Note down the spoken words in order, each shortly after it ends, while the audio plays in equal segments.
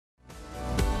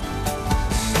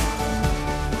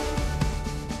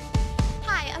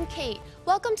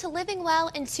Welcome to Living Well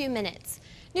in 2 Minutes.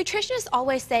 Nutritionists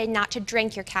always say not to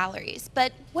drink your calories,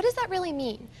 but what does that really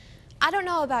mean? I don't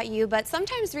know about you, but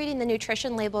sometimes reading the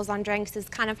nutrition labels on drinks is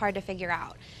kind of hard to figure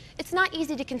out. It's not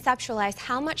easy to conceptualize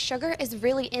how much sugar is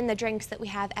really in the drinks that we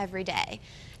have every day.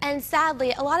 And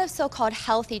sadly, a lot of so-called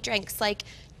healthy drinks like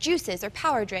juices or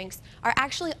power drinks are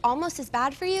actually almost as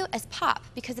bad for you as pop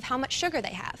because of how much sugar they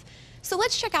have. So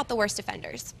let's check out the worst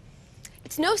offenders.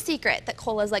 It's no secret that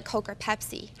colas like Coke or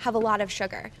Pepsi have a lot of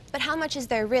sugar, but how much is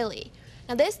there really?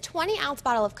 Now this 20-ounce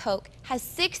bottle of Coke has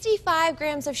 65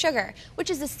 grams of sugar, which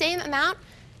is the same amount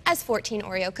as 14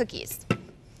 Oreo cookies.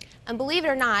 And believe it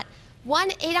or not, one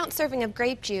 8-ounce serving of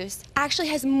grape juice actually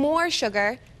has more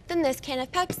sugar than this can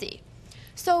of Pepsi.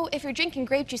 So if you're drinking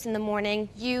grape juice in the morning,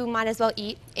 you might as well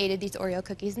eat 8 of these Oreo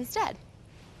cookies instead.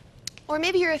 Or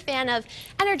maybe you're a fan of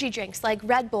energy drinks like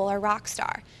Red Bull or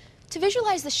Rockstar. To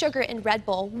visualize the sugar in Red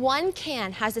Bull, one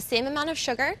can has the same amount of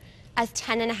sugar as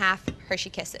 10.5 Hershey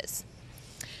Kisses.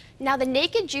 Now, the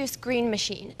Naked Juice Green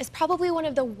Machine is probably one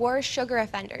of the worst sugar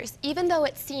offenders, even though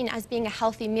it's seen as being a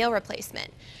healthy meal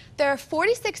replacement. There are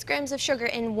 46 grams of sugar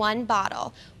in one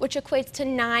bottle, which equates to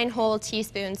 9 whole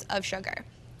teaspoons of sugar.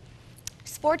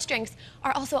 Sports drinks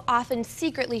are also often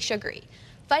secretly sugary.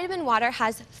 Vitamin water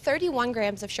has 31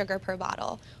 grams of sugar per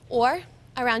bottle, or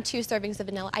around 2 servings of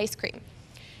vanilla ice cream.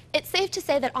 It's safe to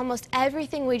say that almost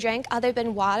everything we drink other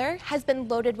than water has been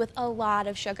loaded with a lot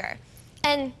of sugar.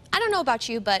 And I don't know about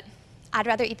you, but I'd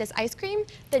rather eat this ice cream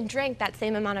than drink that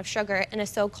same amount of sugar in a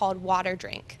so-called water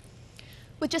drink.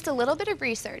 With just a little bit of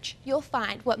research, you'll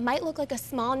find what might look like a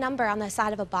small number on the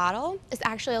side of a bottle is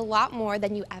actually a lot more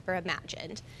than you ever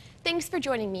imagined. Thanks for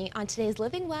joining me on today's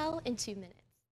Living Well in 2 Minutes.